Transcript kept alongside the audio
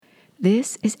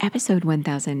This is episode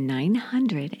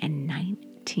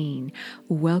 1919.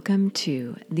 Welcome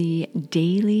to the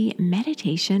Daily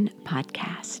Meditation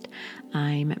Podcast.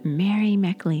 I'm Mary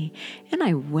Meckley, and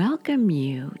I welcome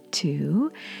you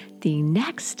to the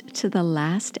next to the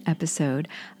last episode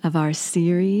of our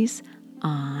series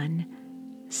on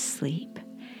sleep.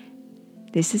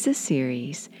 This is a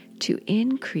series to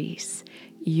increase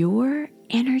your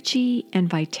energy and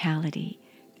vitality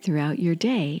throughout your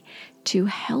day to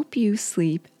help you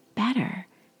sleep better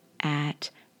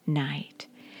at night.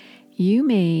 You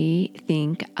may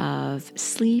think of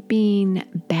sleeping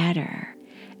better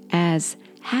as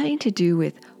having to do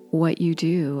with what you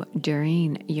do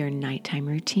during your nighttime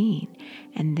routine.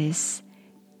 And this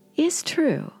is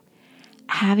true.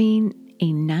 Having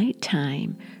a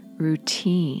nighttime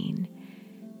routine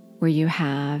where you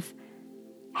have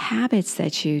habits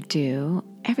that you do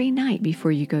every night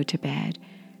before you go to bed,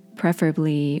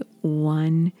 preferably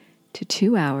 1 to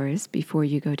 2 hours before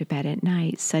you go to bed at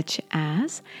night, such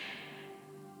as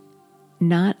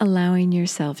not allowing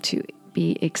yourself to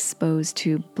be exposed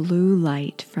to blue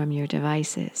light from your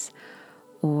devices,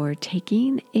 or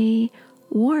taking a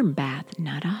warm bath,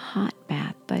 not a hot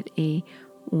bath, but a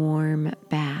warm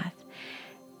bath.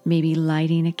 Maybe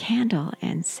lighting a candle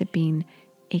and sipping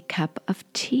a cup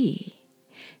of tea.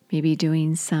 Maybe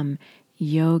doing some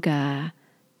yoga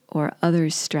or other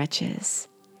stretches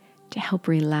to help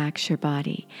relax your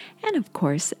body. And of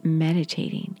course,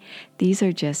 meditating. These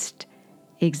are just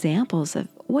examples of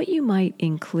what you might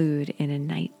include in a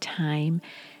nighttime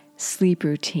sleep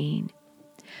routine.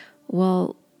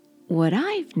 Well, what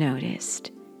I've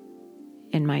noticed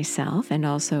in myself and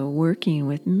also working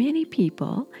with many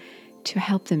people to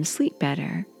help them sleep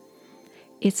better,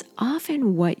 it's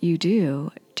often what you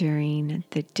do during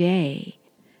the day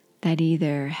that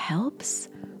either helps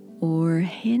or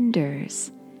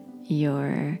hinders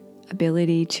your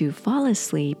ability to fall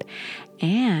asleep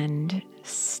and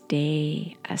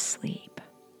stay asleep.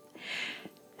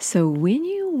 So when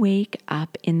you wake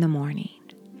up in the morning,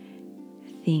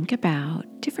 think about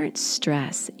different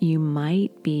stress you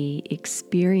might be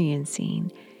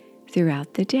experiencing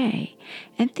throughout the day,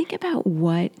 and think about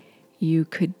what you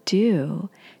could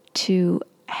do to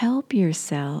help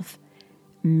yourself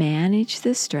manage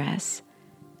the stress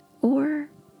or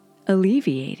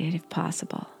alleviate it if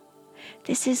possible.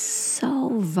 This is so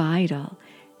vital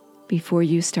before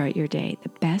you start your day. The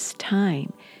best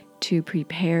time to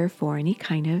prepare for any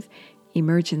kind of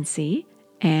emergency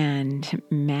and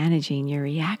managing your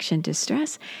reaction to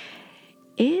stress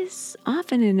is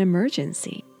often an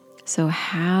emergency. So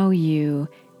how you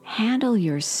handle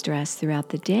your stress throughout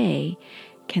the day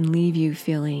can leave you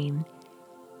feeling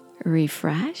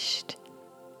refreshed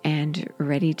and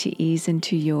ready to ease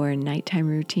into your nighttime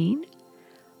routine,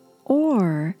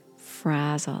 or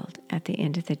frazzled at the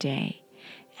end of the day.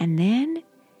 And then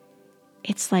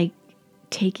it's like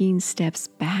taking steps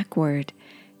backward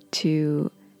to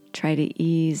try to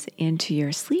ease into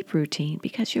your sleep routine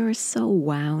because you're so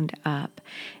wound up.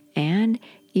 And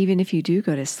even if you do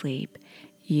go to sleep,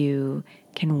 you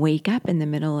can wake up in the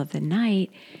middle of the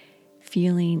night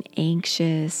feeling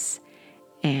anxious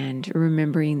and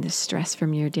remembering the stress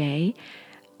from your day.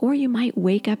 Or you might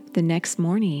wake up the next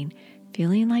morning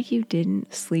feeling like you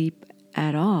didn't sleep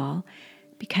at all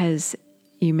because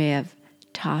you may have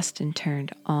tossed and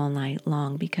turned all night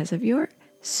long because of your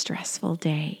stressful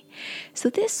day.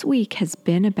 So this week has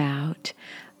been about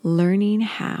learning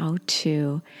how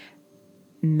to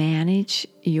manage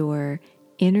your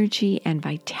energy and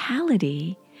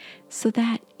vitality so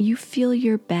that you feel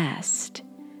your best,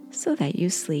 so that you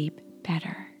sleep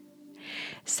better.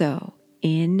 So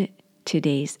in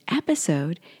today's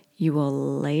episode, you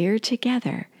will layer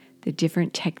together the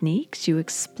different techniques you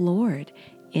explored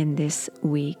in this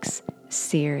week's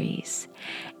series.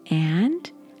 And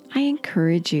I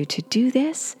encourage you to do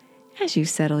this as you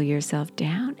settle yourself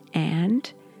down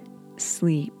and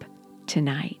sleep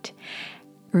tonight.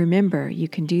 Remember, you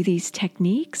can do these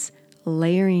techniques,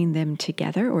 layering them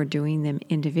together or doing them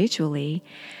individually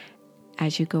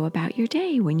as you go about your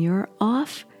day when you're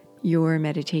off your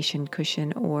meditation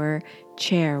cushion or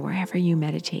chair, wherever you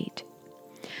meditate.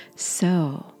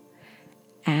 So,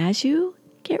 as you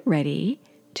get ready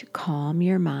to calm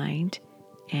your mind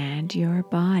and your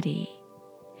body,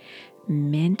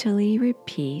 mentally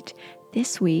repeat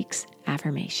this week's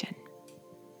affirmation.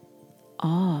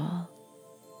 All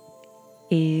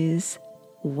is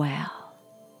well.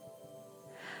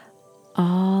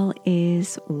 All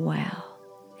is well.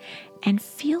 And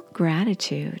feel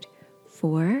gratitude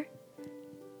for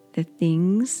the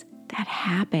things that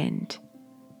happened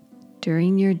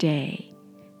during your day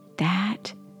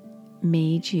that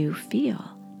made you feel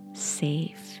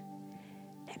safe,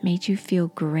 that made you feel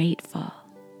grateful.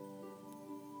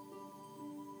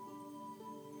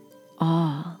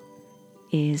 All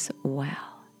is well.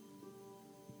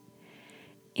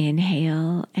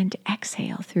 Inhale and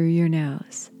exhale through your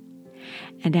nose.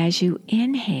 And as you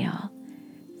inhale,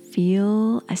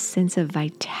 feel a sense of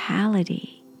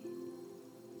vitality.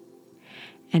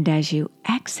 And as you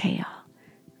exhale,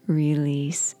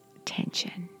 release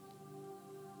tension.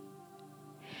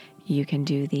 You can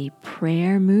do the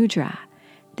prayer mudra,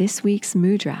 this week's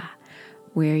mudra,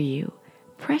 where you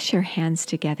press your hands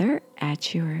together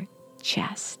at your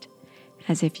chest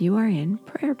as if you are in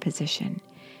prayer position.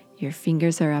 Your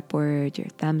fingers are upward, your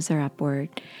thumbs are upward,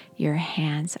 your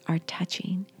hands are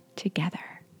touching together.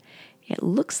 It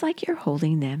looks like you're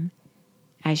holding them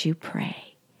as you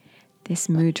pray. This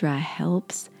mudra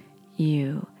helps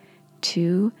you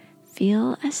to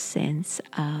feel a sense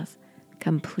of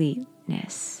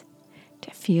completeness,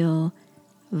 to feel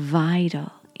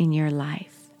vital in your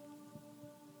life.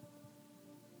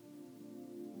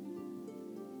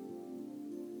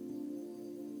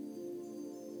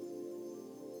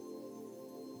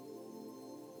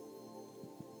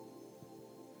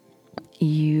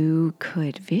 You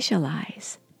could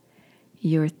visualize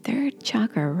your third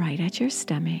chakra right at your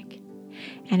stomach.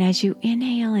 And as you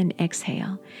inhale and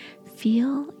exhale,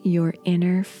 feel your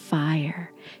inner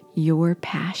fire, your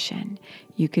passion.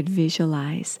 You could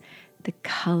visualize the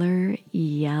color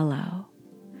yellow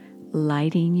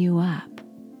lighting you up.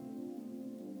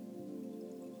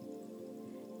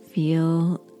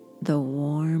 Feel the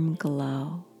warm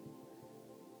glow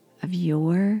of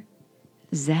your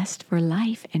zest for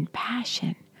life and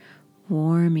passion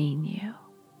warming you.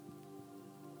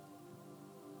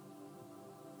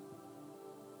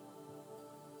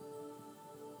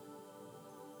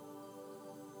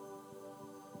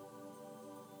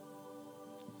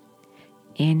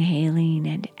 Inhaling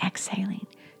and exhaling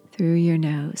through your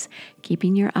nose,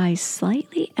 keeping your eyes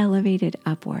slightly elevated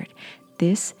upward.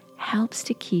 This helps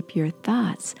to keep your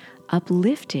thoughts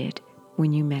uplifted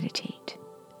when you meditate.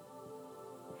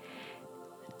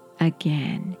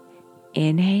 Again,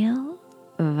 inhale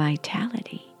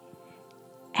vitality,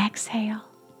 exhale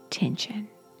tension.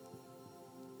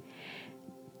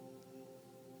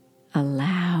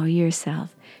 Allow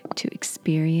yourself to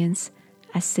experience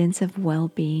a sense of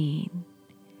well-being.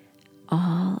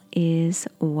 All is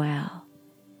well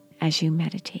as you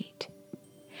meditate.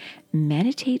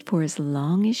 Meditate for as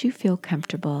long as you feel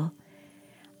comfortable.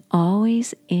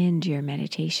 Always end your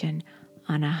meditation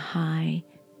on a high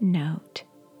note.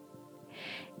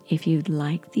 If you'd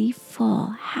like the full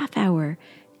half-hour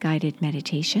guided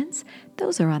meditations,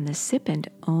 those are on the Sip and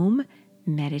Om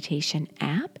meditation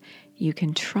app. You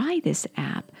can try this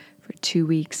app for 2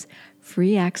 weeks,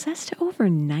 free access to over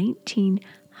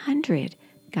 1,900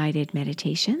 guided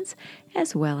meditations,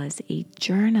 as well as a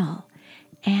journal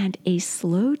and a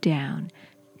slow down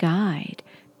guide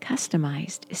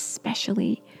customized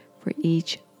especially for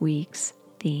each week's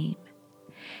theme.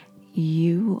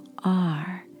 You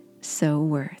are so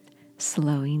worth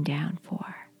slowing down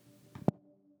for.